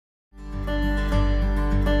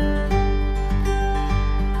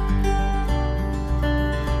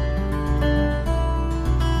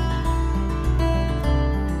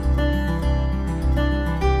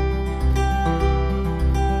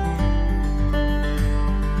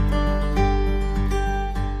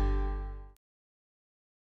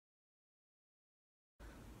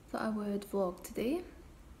thought I would vlog today.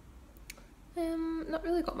 Not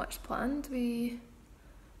really got much planned.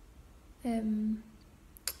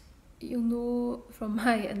 You'll know from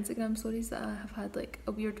my Instagram stories that I have had like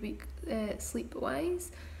a weird week sleep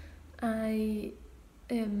wise. I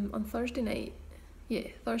on Thursday night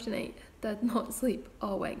did not sleep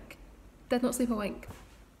a wink.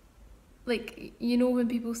 Like, you know when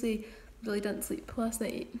people say really didn't sleep last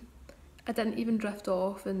night, I didn't even drift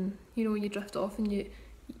off, and you know when you drift off and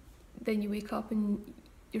then you wake up and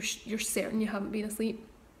you're certain you haven't been asleep.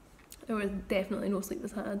 There was definitely no sleep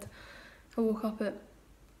was had.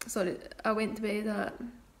 I went to bed at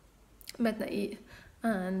midnight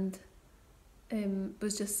and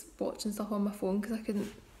was just watching stuff on my phone because I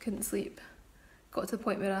couldn't sleep. Got to the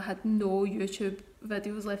point where I had no YouTube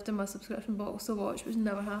videos left in my subscription box to watch, which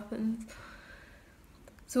never happens.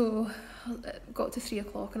 So it got to 3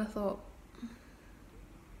 o'clock and I thought,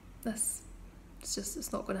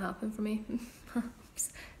 it's not going to happen for me. I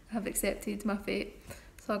have accepted my fate.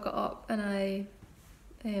 So I got up and I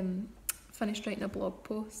finished writing a blog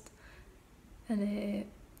post, and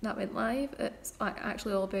that went live. It's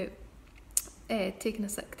actually all about taking a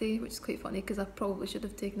sick day, which is quite funny because I probably should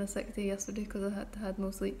have taken a sick day yesterday because I had no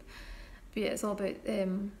sleep. But yeah, it's all about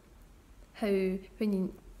how I'm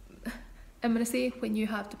going to say when you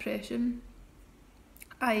have depression,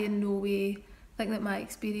 I in no way think that my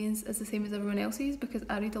experience is the same as everyone else's, because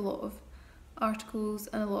I read a lot of articles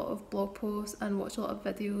and a lot of blog posts and watch a lot of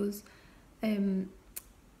videos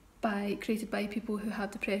created by people who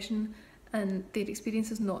have depression, and their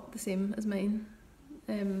experience is not the same as mine.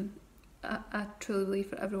 I truly believe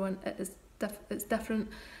for everyone it's different,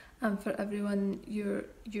 and for everyone your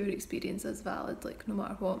experience is valid, like no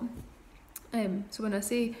matter what. So when I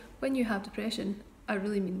say when you have depression, I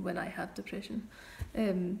really mean when I have depression.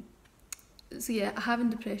 So yeah, having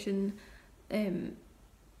depression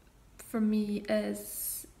for me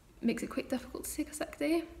makes it quite difficult to take a sick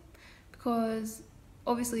day, because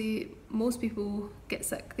obviously most people get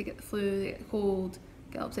sick, they get the flu, they get a cold,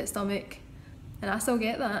 get an upset stomach, and I still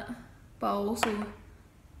get that, but I'll also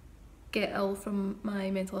get ill from my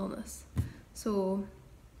mental illness. So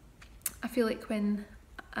I feel like when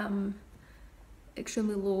I'm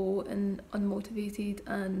extremely low and unmotivated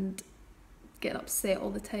and getting upset all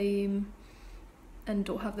the time and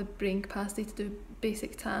don't have the brain capacity to do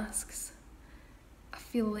basic tasks, I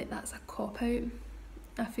feel like that's a cop-out.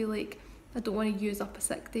 I feel like I don't want to use up a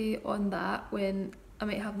sick day on that when I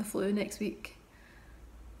might have the flu next week,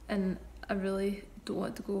 and I really don't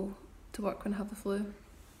want to go to work when I have the flu.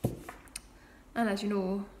 And as you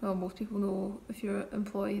know, well, most people know, if you're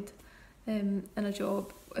employed in a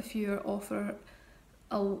job, if you're offered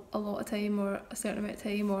a lot of time or a certain amount of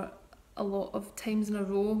time or a lot of times in a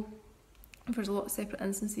row, if there's a lot of separate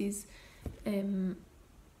instances, you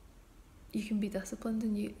can be disciplined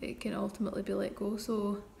and it can ultimately be let go.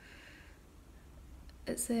 So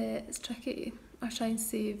it's tricky. I try and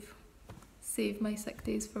save my sick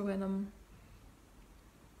days for when I'm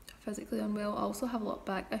physically unwell. I also have a lot of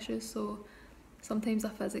back issues, so sometimes I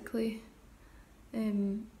physically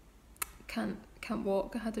can't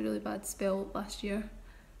walk. I had a really bad spell last year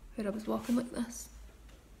where I was walking like this,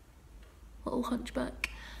 little hunchback,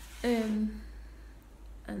 and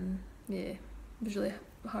yeah, it was really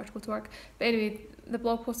hard to go to work. But anyway, the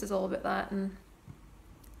blog post is all about that, and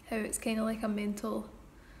how it's kind of like a mental,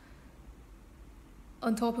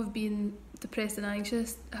 on top of being depressed and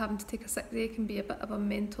anxious, having to take a sick day can be a bit of a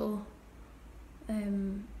mental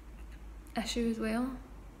issue as well,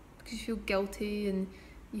 because you feel guilty and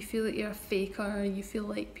you feel like you're a faker, you feel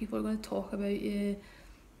like people are going to talk about you,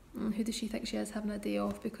 who does she think she is having a day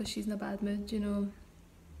off because she's in a bad mood, you know.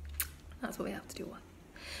 That's what we have to deal with.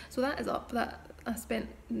 So that is up. That I spent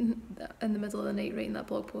in the middle of the night writing that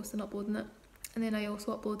blog post and uploading it, and then I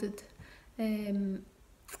also edited and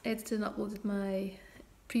uploaded my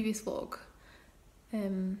previous vlog,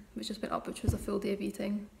 which just went up, which was a full day of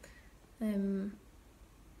eating,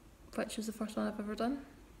 which was the first one I've ever done.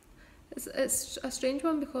 It's a strange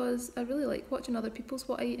one because I really like watching other people's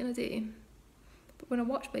what I eat in a day, but when I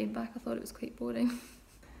watched mine back I thought it was quite boring.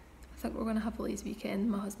 I think we're going to have a lazy weekend.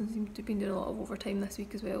 My husband's been doing a lot of overtime this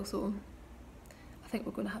week as well, so I think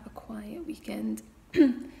we're going to have a quiet weekend.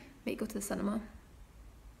 Might go to the cinema.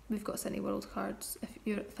 We've got Cineworld cards. If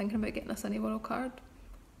you're thinking about getting a Cineworld card,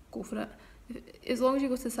 go for it. As long as you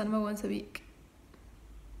go to the cinema once a week,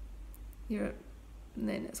 then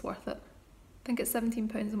it's worth it. I think it's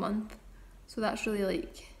 £17 a month, so that's really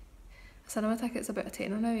like, a cinema ticket's about a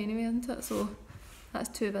tenner now anyway, isn't it? So that's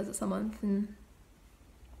 2 visits a month, and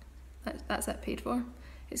that's it paid for.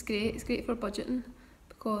 It's great for budgeting,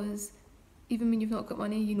 because even when you've not got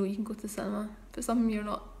money, you know you can go to the cinema. If it's something you're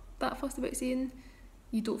not that fussed about seeing,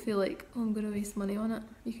 you don't feel like, oh, I'm going to waste money on it.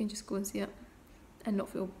 You can just go and see it and not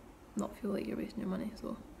feel like you're wasting your money.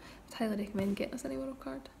 So I'd highly recommend getting a Cineworld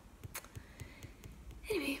card.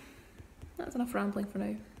 Anyway, that's enough rambling for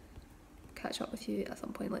now. Catch up with you at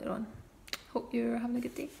some point later on. Hope you're having a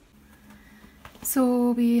good day.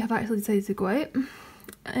 So we have actually decided to go out.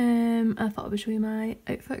 I thought I would show you my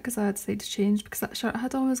outfit because I had decided to change because that shirt I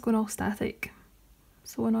had on was going all static.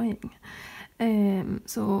 So annoying.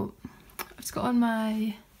 So I've just got on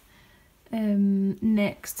my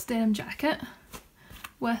Next denim jacket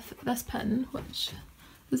with this pin, which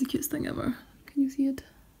is the cutest thing ever. Can you see it?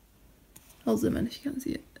 I'll zoom in if you can't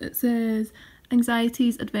see it. It says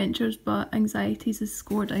Anxieties, Adventures, but Anxieties is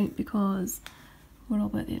scored out because we're all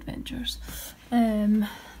about the adventures.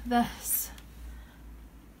 This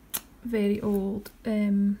very old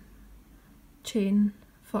chain,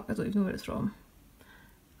 fuck, I don't even know where it's from.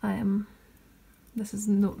 This is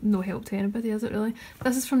no help to anybody, is it really?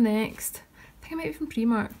 This is from Next. I think it might be from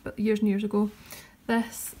Primark, but years and years ago.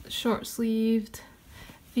 This short sleeved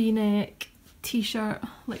v-neck t-shirt,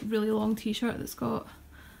 like really long t-shirt that's got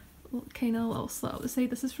kind of a little slit up the side.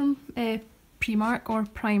 This is from Primark, or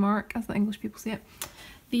Primark as the English people say it.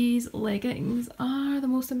 These leggings are the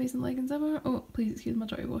most amazing leggings ever. Oh, please excuse my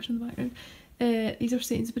dirty wash in the background. These are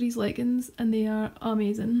Sainsbury's leggings and they are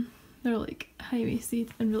amazing. They're like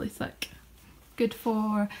high-waisted and really thick. Good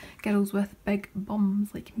for girls with big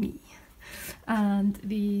bums like me. And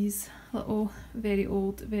these little very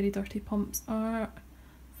old, very dirty pumps are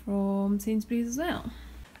from Sainsbury's as well.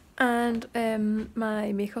 And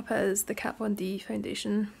my makeup is the Kat Von D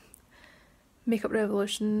foundation, Makeup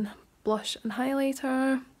Revolution blush and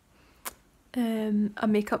highlighter, a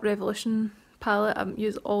Makeup Revolution palette. I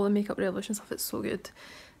use all the Makeup Revolution stuff, it's so good.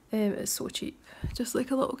 It's so cheap, just like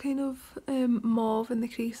a little kind of mauve in the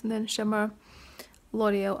crease, and then shimmer,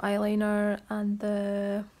 L'Oreal eyeliner, and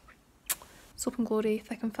the Soap and Glory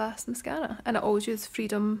Thick and Fast mascara. And I always use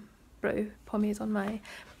Freedom brow pomade on my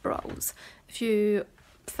brows. If you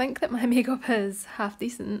think that my makeup is half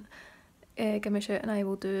decent, give me a shout and I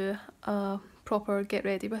will do a proper get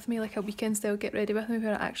ready with me, like a weekend style get ready with me,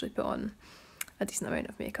 where I actually put on a decent amount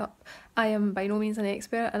of makeup. I am by no means an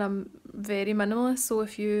expert and I'm very minimalist, so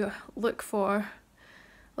if you look for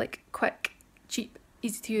like quick, cheap,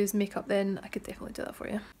 easy to use makeup, then I could definitely do that for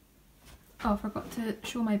you. Oh, I forgot to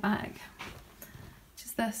show my bag, which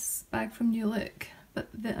is this bag from New Look. But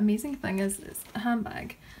the amazing thing is it's a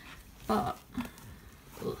handbag, but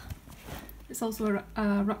it's also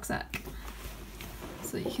a rucksack.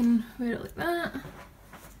 So you can wear it like that,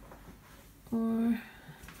 or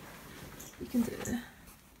you can do,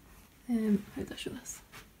 how do I show this?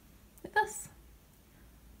 Like this.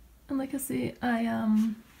 And like I say, I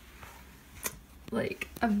am like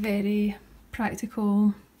a very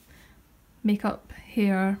practical makeup,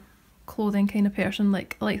 hair, clothing kind of person.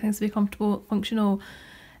 Like I like things to be comfortable, functional,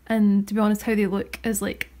 and to be honest, how they look is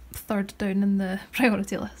like third down in the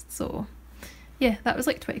priority list. So yeah, that was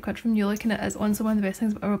like 20 quid from New Look, and it is honestly one of the best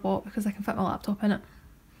things I've ever bought because I can fit my laptop in it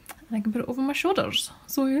and I can put it over my shoulders.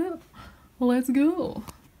 So yeah, let's go.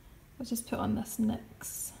 I've just put on this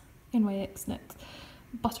NYX NYX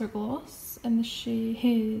butter gloss in the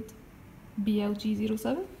shade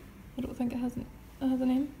BLG07. I don't think it has a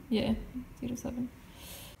name. Yeah, 07.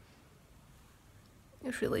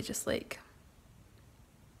 It's really just like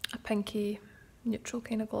a pinky neutral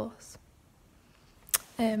kind of gloss.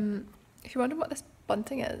 If you're wondering what this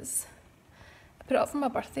bunting is, I put it up for my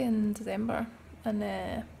birthday in December, and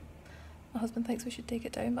my husband thinks we should take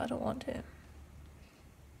it down, but I don't want to.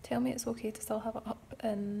 Tell me it's okay to still have it up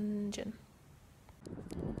in June.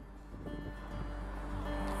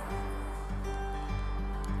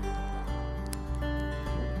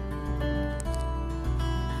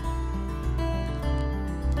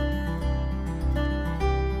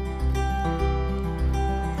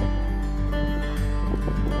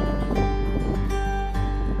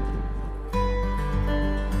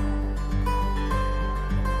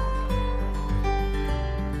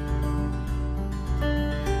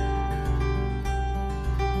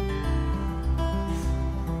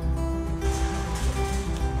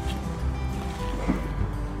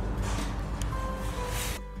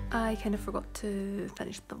 I kind of forgot to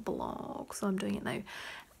finish the vlog, so I'm doing it now.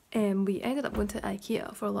 We ended up going to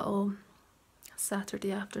Ikea for a little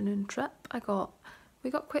Saturday afternoon trip. We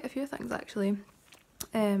got quite a few things actually,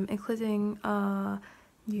 including a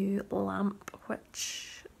new lamp,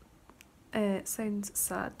 which sounds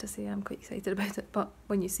sad to say. I'm quite excited about it, but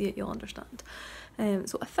when you see it you'll understand.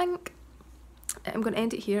 So I think I'm going to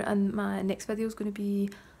end it here, and my next video is going to be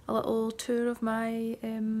a little tour of my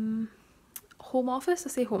home office. I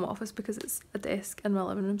say home office because it's a desk in my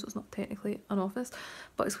living room, so it's not technically an office,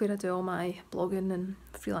 but it's where I do all my blogging and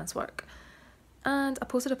freelance work. And I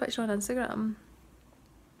posted a picture on Instagram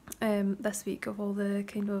this week of all the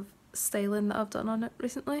kind of styling that I've done on it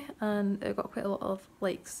recently, and it got quite a lot of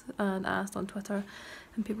likes, and I asked on Twitter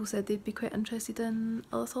and people said they'd be quite interested in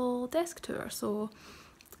a little desk tour, so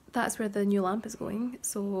that's where the new lamp is going.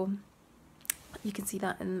 So you can see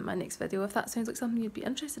that in my next video. If that sounds like something you'd be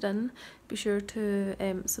interested in, be sure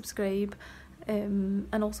to subscribe, and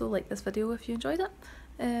also like this video if you enjoyed it,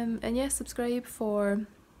 and yes, subscribe for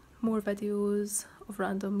more videos of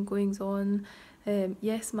random goings on.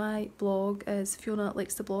 Yes, my blog is Fiona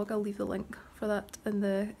Likes to Blog. I'll leave the link for that in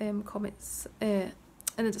the comments, in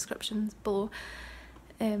the descriptions below.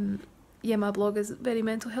 Yeah, my blog is very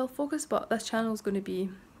mental health focused, but this channel is going to be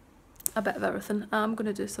a bit of everything. I'm going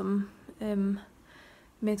to do some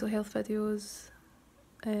mental health videos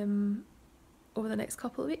over the next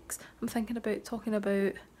couple of weeks. I'm thinking about talking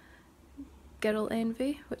about girl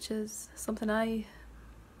envy, which is something I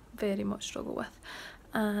very much struggle with,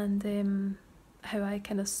 and how I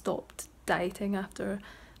kind of stopped dieting after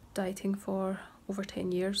dieting for over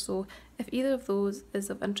 10 years. So if either of those is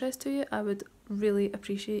of interest to you, I would really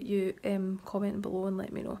appreciate you commenting below and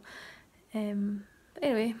let me know.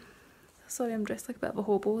 Anyway, sorry I'm dressed like a bit of a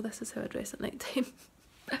hobo. This is how I dress at night time.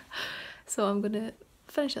 So I'm gonna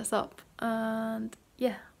finish this up, and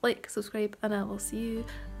yeah, like, subscribe, and I will see you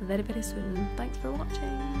very, very soon. Thanks for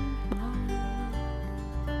watching.